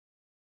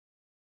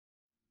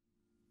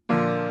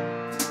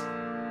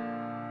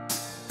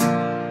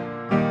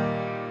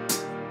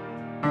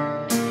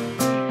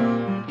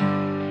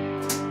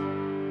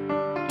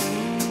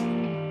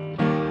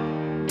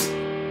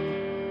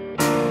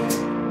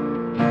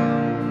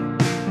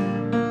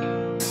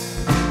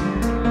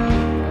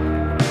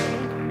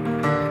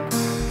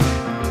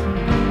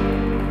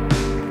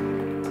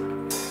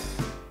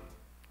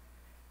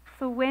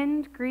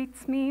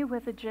greets me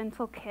with a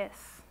gentle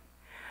kiss.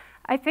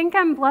 I think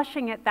I'm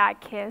blushing at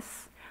that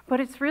kiss, but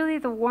it's really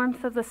the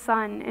warmth of the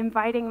sun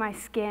inviting my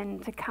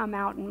skin to come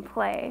out and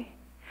play.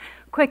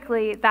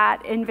 Quickly,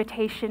 that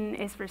invitation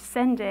is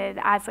rescinded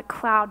as a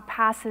cloud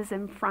passes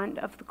in front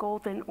of the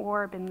golden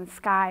orb in the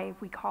sky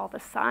we call the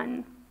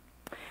sun.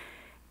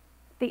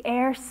 The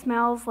air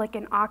smells like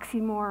an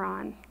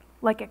oxymoron,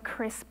 like a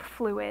crisp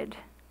fluid.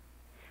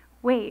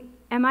 Wait,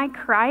 am I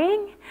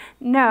crying?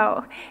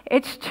 No,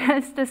 it's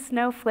just a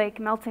snowflake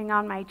melting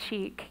on my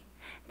cheek.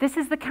 This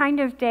is the kind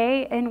of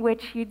day in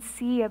which you'd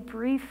see a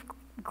brief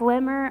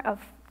glimmer of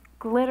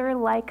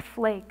glitter-like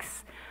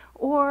flakes,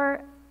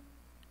 or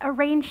a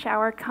rain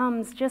shower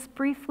comes just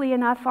briefly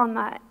enough on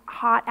the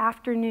hot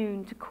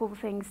afternoon to cool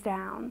things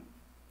down.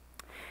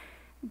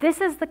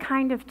 This is the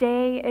kind of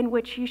day in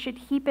which you should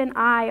keep an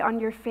eye on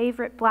your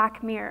favorite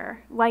black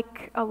mirror,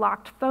 like a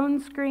locked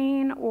phone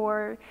screen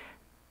or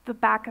the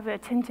back of a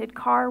tinted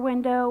car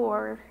window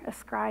or a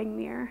scrying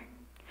mirror.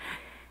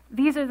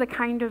 These are the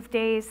kind of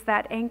days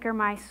that anchor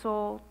my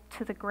soul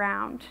to the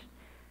ground.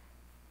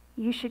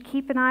 You should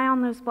keep an eye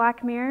on those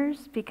black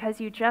mirrors because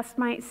you just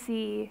might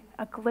see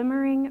a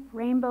glimmering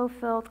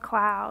rainbow-filled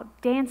cloud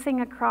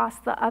dancing across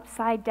the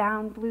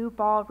upside-down blue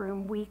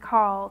ballroom we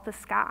call the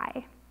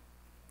sky.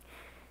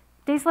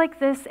 Days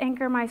like this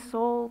anchor my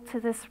soul to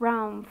this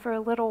realm for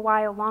a little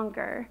while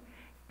longer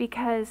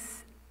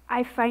because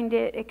I find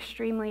it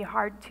extremely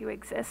hard to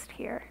exist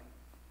here.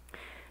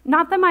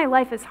 Not that my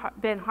life has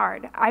been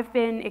hard. I've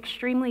been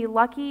extremely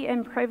lucky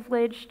and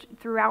privileged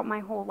throughout my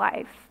whole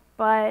life,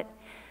 but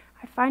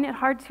I find it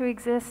hard to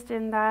exist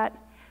in that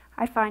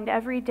I find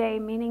every day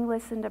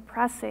meaningless and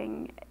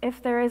depressing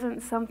if there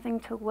isn't something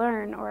to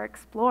learn or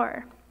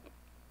explore.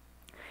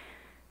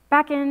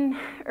 Back in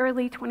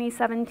early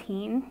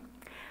 2017,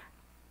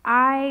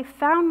 I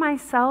found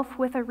myself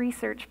with a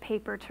research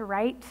paper to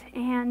write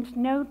and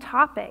no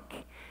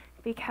topic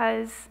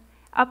because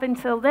up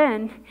until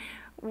then,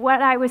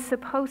 what I was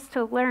supposed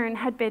to learn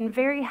had been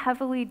very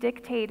heavily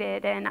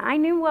dictated, and I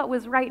knew what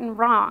was right and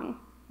wrong.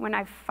 When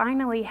I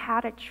finally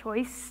had a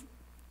choice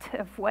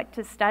of what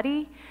to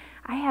study,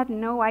 I had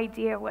no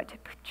idea what to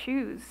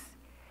choose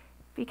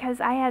because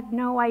I had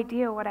no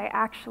idea what I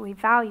actually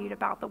valued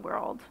about the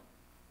world,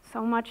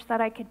 so much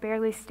that I could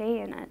barely stay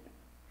in it.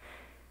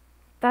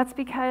 That's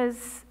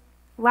because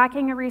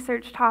lacking a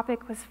research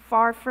topic was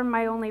far from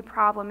my only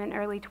problem in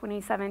early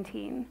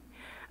 2017.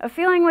 A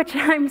feeling which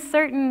I'm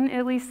certain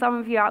at least some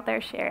of you out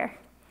there share.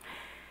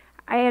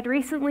 I had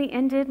recently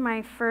ended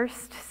my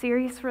first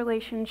serious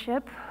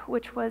relationship,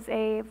 which was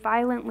a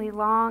violently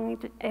long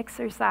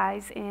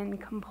exercise in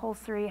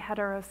compulsory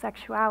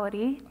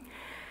heterosexuality.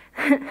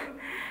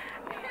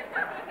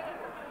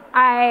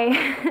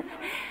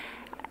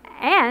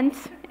 And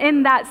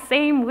in that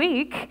same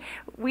week,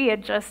 we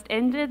had just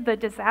ended the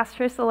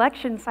disastrous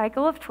election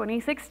cycle of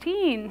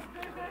 2016.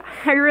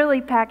 I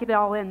really packed it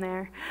all in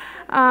there.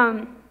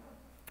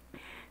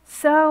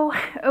 So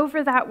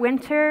over that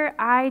winter,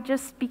 I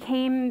just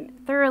became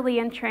thoroughly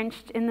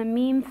entrenched in the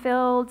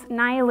meme-filled,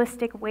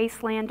 nihilistic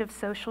wasteland of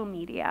social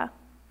media.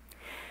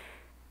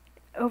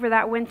 Over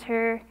that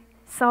winter,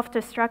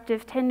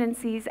 self-destructive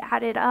tendencies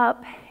added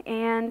up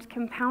and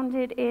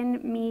compounded in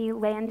me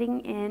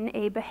landing in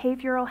a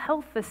behavioral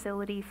health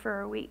facility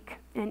for a week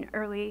in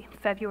early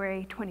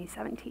February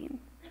 2017.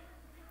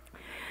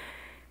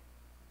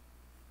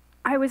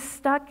 I was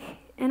stuck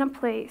in a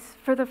place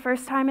for the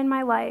first time in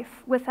my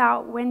life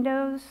without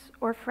windows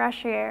or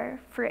fresh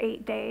air for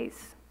 8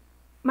 days.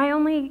 My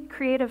only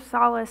creative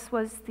solace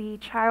was the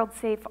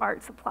child-safe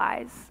art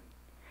supplies.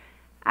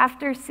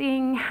 After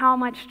seeing how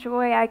much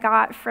joy I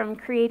got from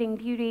creating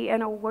beauty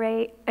in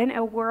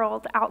a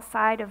world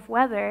outside of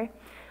weather,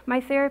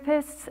 my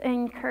therapists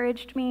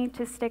encouraged me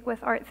to stick with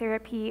art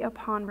therapy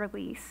upon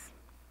release.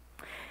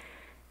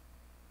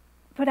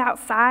 But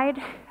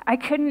outside, I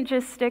couldn't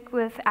just stick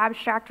with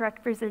abstract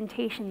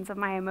representations of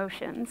my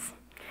emotions.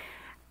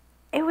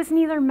 It was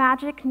neither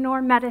magic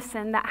nor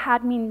medicine that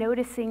had me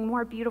noticing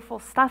more beautiful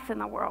stuff in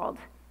the world.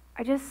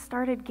 I just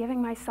started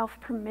giving myself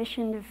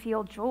permission to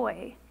feel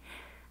joy.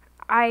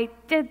 I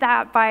did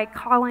that by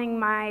calling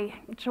my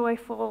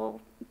joyful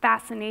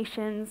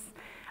fascinations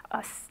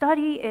a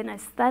study in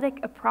aesthetic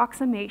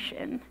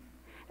approximation.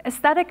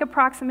 Aesthetic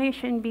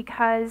approximation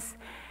because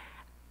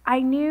I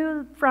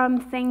knew from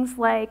things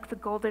like the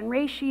golden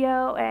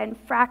ratio and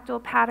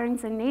fractal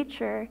patterns in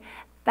nature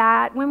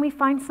that when we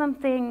find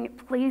something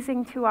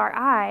pleasing to our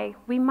eye,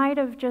 we might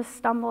have just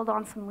stumbled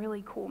on some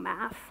really cool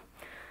math.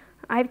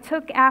 I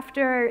took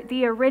after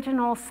the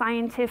original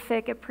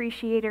scientific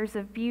appreciators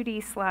of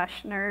beauty /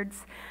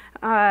 nerds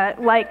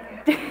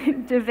like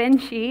Da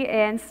Vinci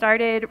and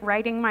started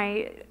writing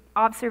my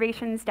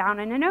observations down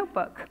in a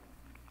notebook.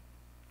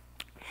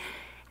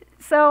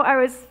 So I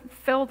was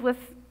filled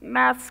with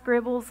math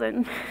scribbles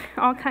and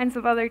all kinds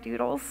of other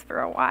doodles for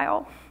a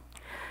while.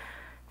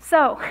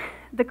 So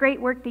the great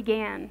work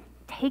began,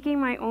 taking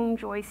my own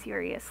joy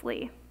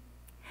seriously.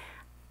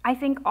 I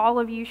think all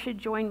of you should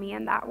join me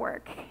in that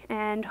work,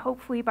 and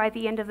hopefully by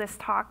the end of this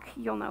talk,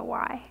 you'll know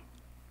why.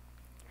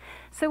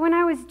 So when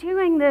I was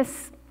doing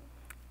this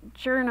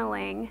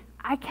journaling,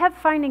 I kept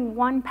finding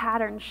one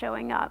pattern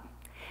showing up.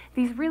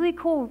 These really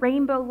cool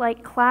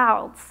rainbow-like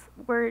clouds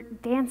were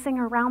dancing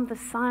around the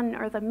sun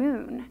or the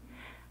moon.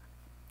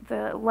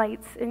 The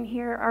lights in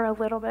here are a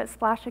little bit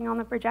splashing on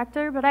the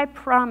projector, but I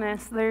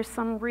promise there's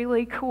some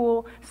really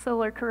cool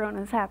solar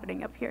coronas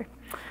happening up here.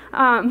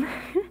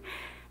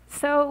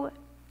 So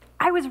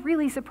I was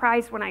really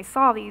surprised when I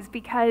saw these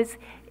because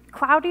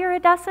cloud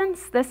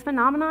iridescence, this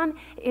phenomenon,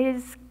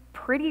 is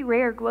pretty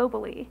rare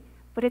globally,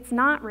 but it's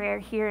not rare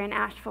here in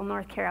Asheville,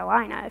 North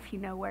Carolina, if you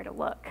know where to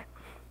look.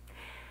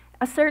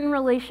 A certain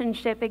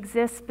relationship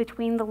exists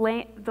between the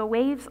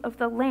waves of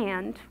the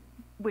land,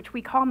 which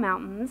we call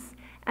mountains,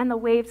 and the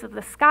waves of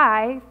the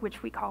sky,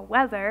 which we call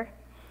weather,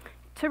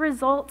 to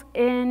result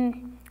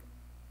in,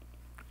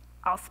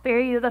 I'll spare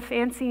you the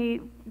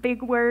fancy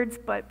big words,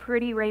 but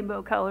pretty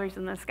rainbow colors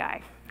in the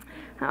sky.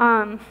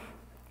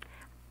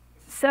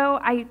 So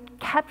I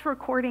kept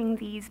recording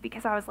these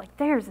because I was like,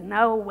 there's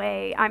no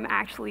way I'm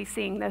actually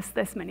seeing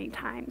this many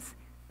times.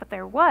 But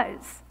there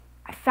was.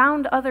 I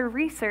found other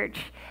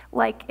research,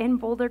 like in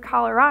Boulder,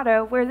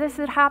 Colorado, where this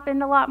had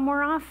happened a lot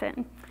more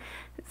often.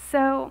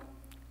 So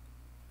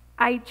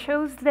I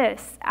chose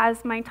this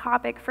as my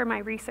topic for my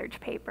research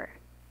paper,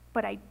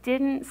 but I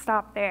didn't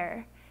stop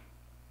there.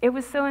 It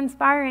was so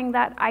inspiring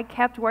that I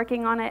kept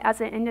working on it as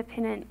an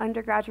independent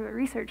undergraduate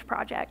research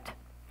project.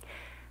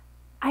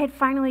 I had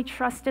finally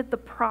trusted the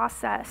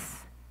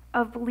process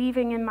of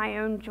believing in my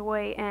own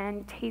joy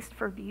and taste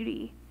for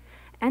beauty,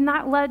 and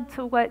that led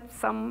to what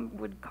some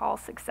would call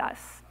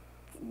success.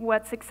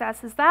 What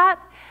success is that?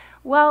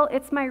 Well,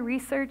 it's my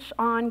research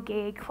on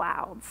gay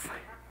clouds.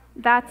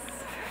 That's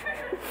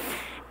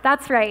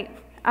right,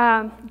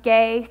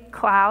 gay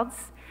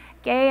clouds.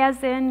 Gay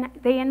as in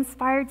they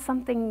inspired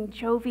something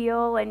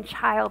jovial and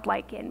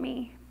childlike in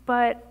me,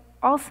 but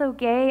also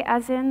gay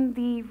as in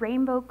the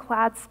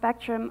rainbow-clad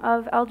spectrum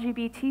of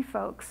LGBT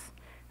folks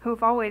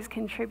who've always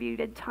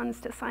contributed tons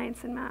to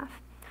science and math.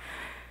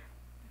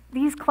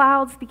 These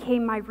clouds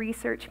became my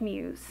research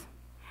muse.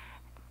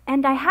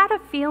 And I had a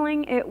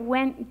feeling it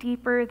went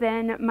deeper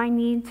than my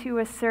need to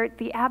assert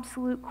the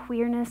absolute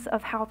queerness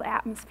of how the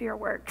atmosphere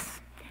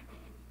works.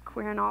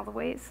 Queer in all the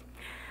ways.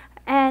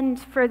 And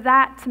for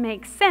that to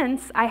make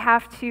sense, I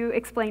have to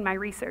explain my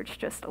research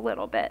just a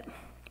little bit.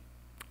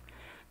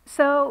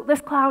 So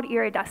this cloud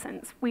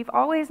iridescence, we've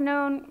always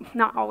known,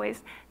 not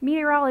always,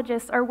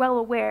 meteorologists are well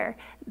aware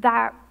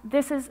that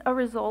this is a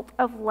result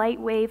of light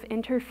wave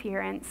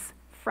interference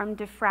from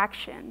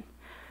diffraction.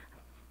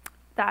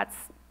 That's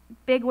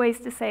big ways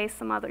to say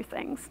some other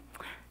things.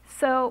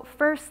 So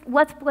first,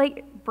 let's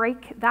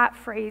break that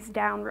phrase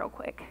down real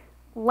quick.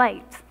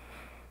 Light.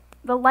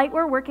 The light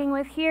we're working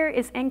with here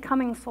is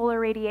incoming solar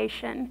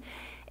radiation.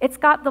 It's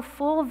got the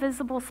full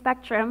visible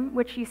spectrum,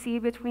 which you see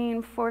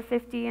between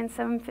 450 and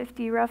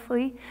 750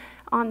 roughly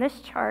on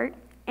this chart,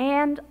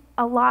 and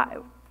a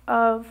lot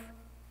of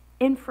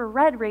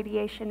infrared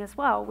radiation as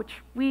well, which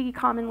we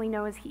commonly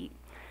know as heat.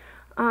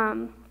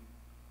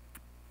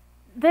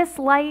 This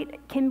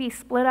light can be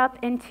split up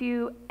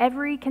into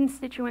every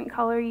constituent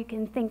color you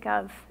can think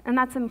of, and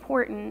that's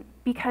important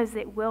because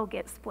it will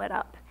get split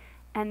up.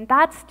 And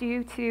that's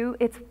due to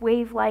its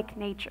wave-like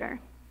nature.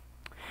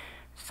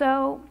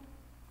 So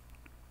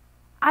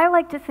I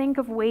like to think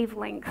of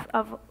wavelength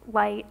of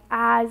light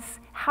as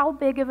how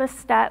big of a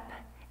step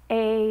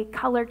a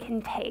color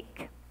can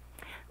take.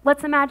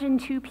 Let's imagine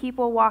two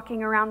people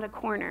walking around a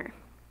corner.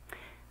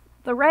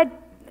 The red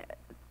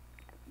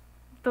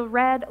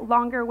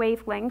longer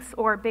wavelengths,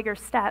 or bigger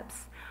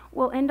steps,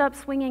 will end up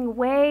swinging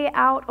way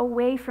out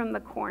away from the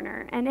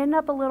corner and end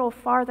up a little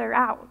farther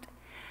out.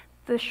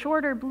 The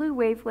shorter blue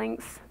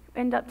wavelengths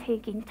end up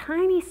taking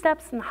tiny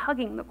steps and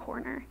hugging the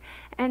corner.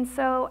 And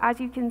so, as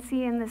you can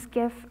see in this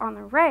GIF on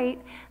the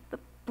right, the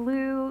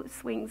blue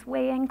swings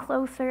way in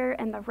closer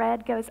and the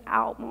red goes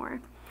out more.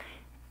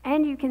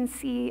 And you can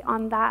see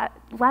on that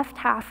left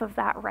half of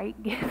that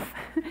right GIF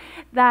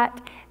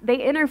that they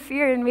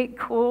interfere and make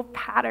cool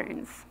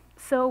patterns.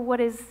 So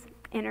what is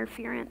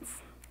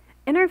interference?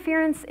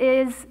 Interference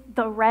is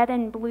the red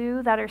and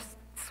blue that are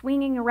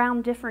swinging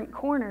around different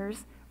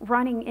corners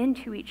running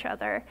into each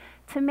other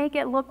to make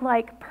it look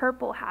like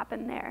purple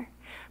happened there.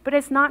 But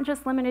it's not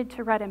just limited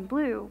to red and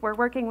blue. We're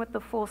working with the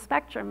full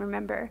spectrum,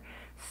 remember?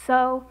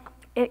 So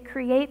it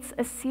creates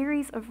a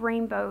series of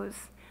rainbows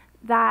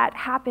that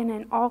happen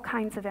in all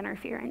kinds of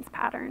interference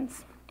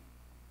patterns.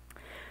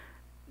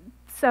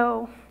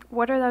 So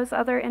what are those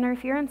other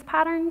interference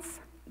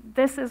patterns?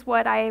 This is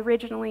what I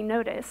originally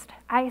noticed.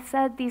 I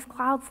said these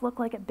clouds look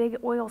like a big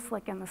oil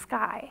slick in the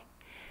sky.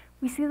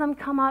 We see them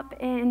come up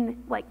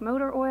in like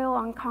motor oil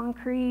on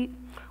concrete,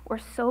 or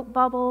soap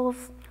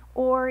bubbles,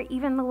 or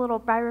even the little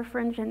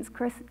birefringence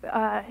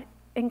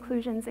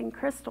inclusions in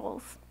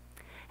crystals,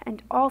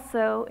 and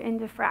also in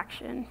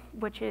diffraction,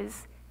 which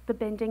is the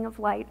bending of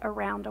light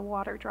around a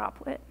water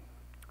droplet.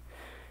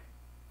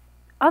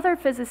 Other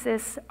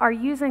physicists are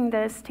using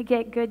this to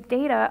get good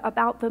data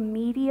about the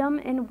medium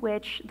in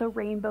which the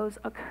rainbows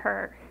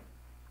occur.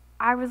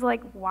 I was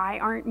like, why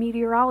aren't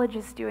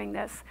meteorologists doing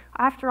this?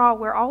 After all,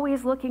 we're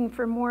always looking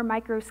for more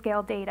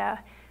microscale data.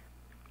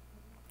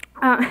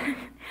 So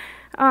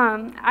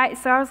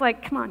I was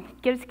like, come on,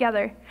 get it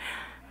together.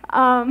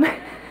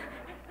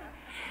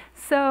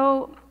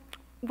 So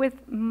with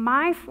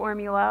my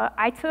formula,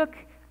 I took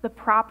the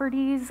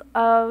properties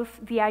of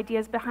the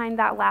ideas behind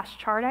that last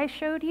chart I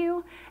showed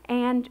you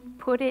and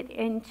put it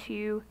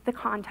into the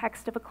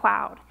context of a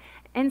cloud.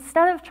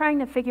 Instead of trying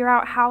to figure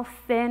out how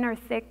thin or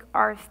thick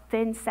our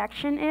thin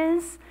section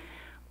is,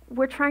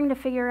 we're trying to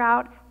figure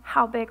out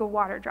how big a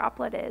water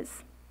droplet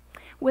is.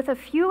 With a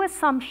few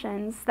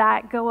assumptions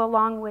that go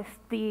along with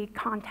the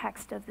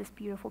context of this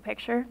beautiful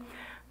picture,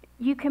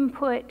 you can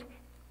put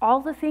all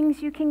the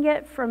things you can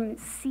get from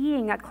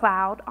seeing a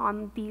cloud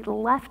on the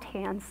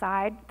left-hand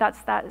side,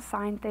 that's that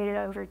sine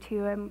theta over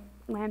 2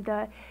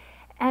 lambda,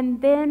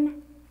 and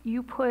then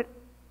you put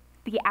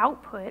the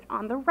output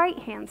on the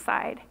right-hand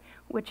side,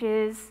 which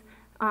is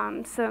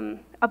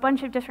a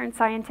bunch of different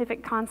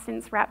scientific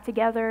constants wrapped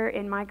together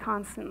in my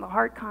constant, the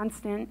Hart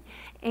constant,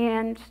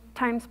 and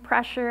times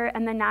pressure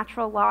and the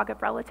natural log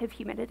of relative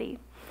humidity.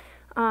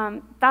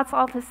 That's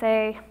all to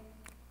say,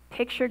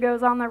 picture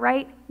goes on the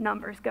right,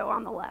 numbers go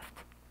on the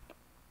left.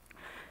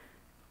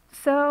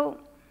 So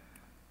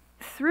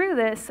through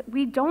this,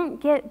 we don't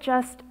get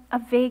just a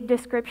vague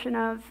description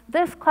of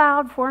this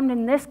cloud formed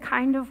in this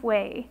kind of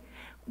way.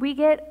 We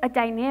get a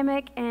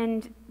dynamic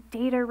and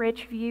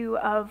data-rich view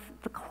of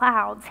the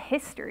cloud's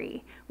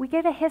history. We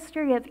get a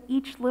history of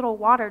each little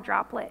water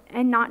droplet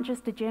and not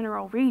just a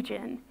general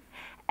region.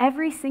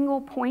 Every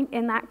single point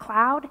in that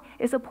cloud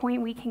is a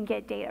point we can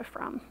get data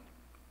from.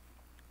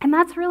 And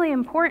that's really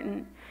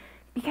important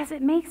because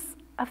it makes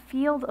a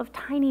field of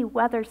tiny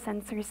weather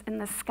sensors in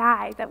the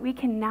sky that we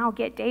can now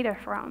get data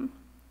from.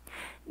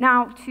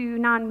 Now, to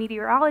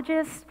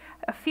non-meteorologists,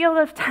 a field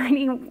of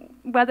tiny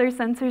weather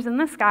sensors in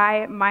the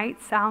sky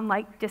might sound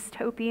like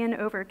dystopian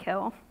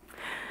overkill.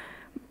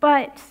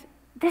 But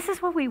this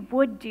is what we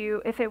would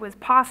do if it was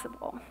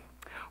possible.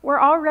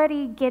 We're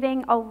already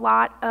getting a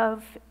lot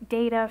of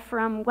data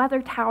from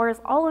weather towers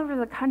all over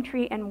the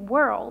country and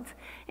world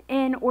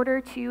in order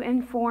to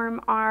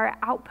inform our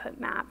output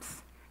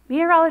maps.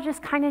 Meteorologists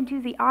kind of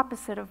do the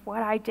opposite of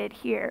what I did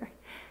here.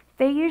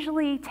 They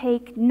usually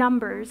take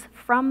numbers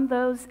from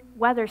those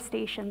weather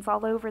stations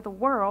all over the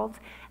world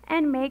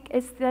and make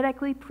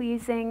aesthetically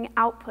pleasing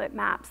output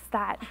maps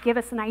that give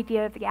us an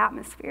idea of the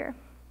atmosphere.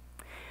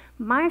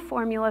 My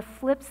formula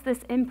flips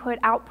this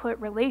input-output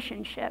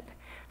relationship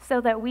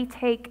so that we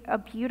take a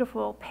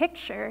beautiful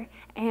picture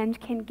and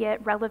can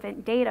get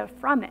relevant data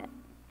from it.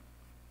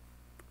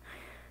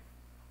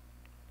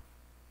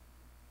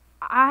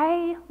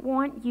 I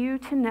want you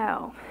to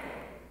know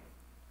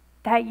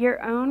that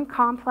your own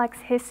complex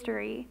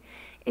history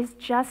is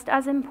just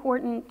as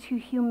important to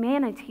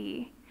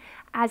humanity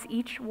as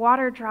each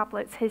water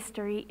droplet's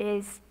history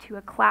is to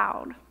a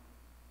cloud.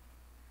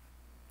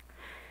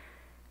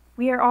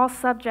 We are all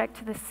subject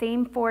to the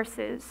same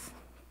forces,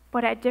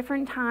 but at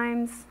different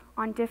times,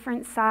 on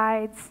different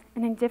sides,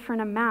 and in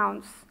different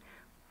amounts,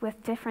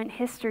 with different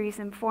histories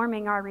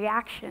informing our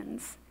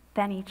reactions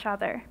than each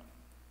other.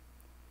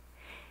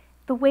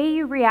 The way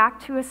you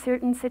react to a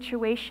certain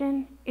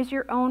situation is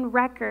your own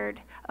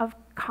record of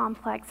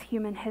complex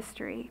human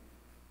history.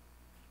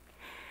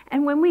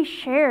 And when we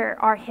share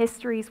our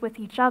histories with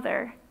each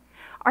other,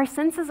 our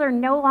senses are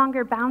no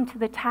longer bound to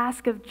the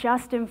task of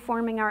just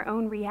informing our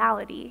own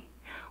reality.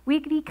 We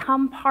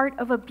become part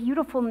of a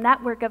beautiful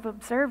network of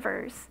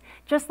observers,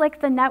 just like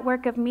the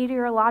network of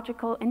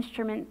meteorological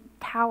instrument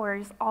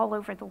towers all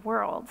over the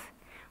world.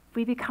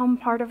 We become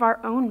part of our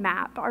own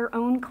map, our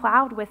own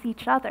cloud with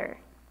each other.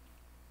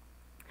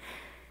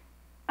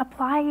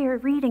 Apply your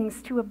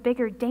readings to a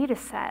bigger data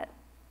set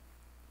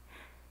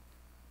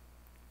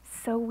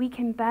so we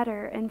can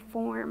better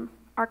inform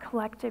our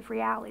collective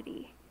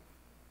reality.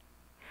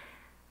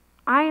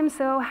 I am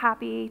so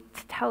happy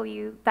to tell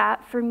you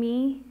that for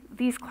me,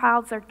 these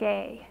clouds are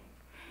gay.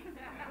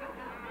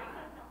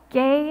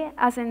 Gay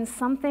as in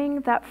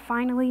something that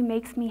finally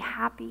makes me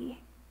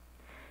happy.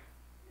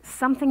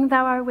 Something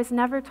that I was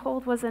never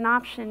told was an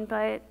option,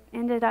 but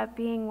ended up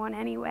being one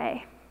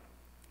anyway.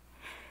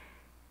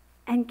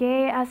 And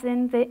gay as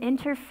in the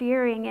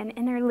interfering and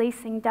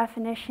interlacing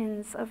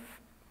definitions of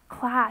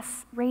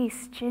class,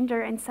 race,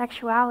 gender, and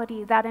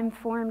sexuality that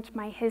informed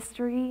my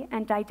history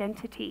and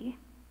identity.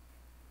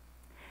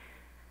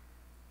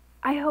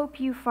 I hope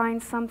you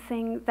find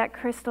something that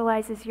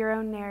crystallizes your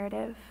own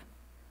narrative.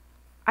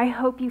 I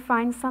hope you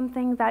find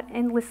something that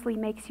endlessly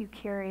makes you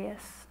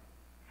curious.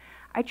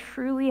 I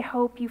truly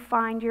hope you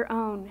find your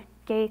own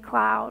gay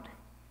cloud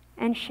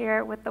and share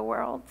it with the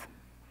world.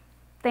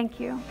 Thank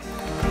you.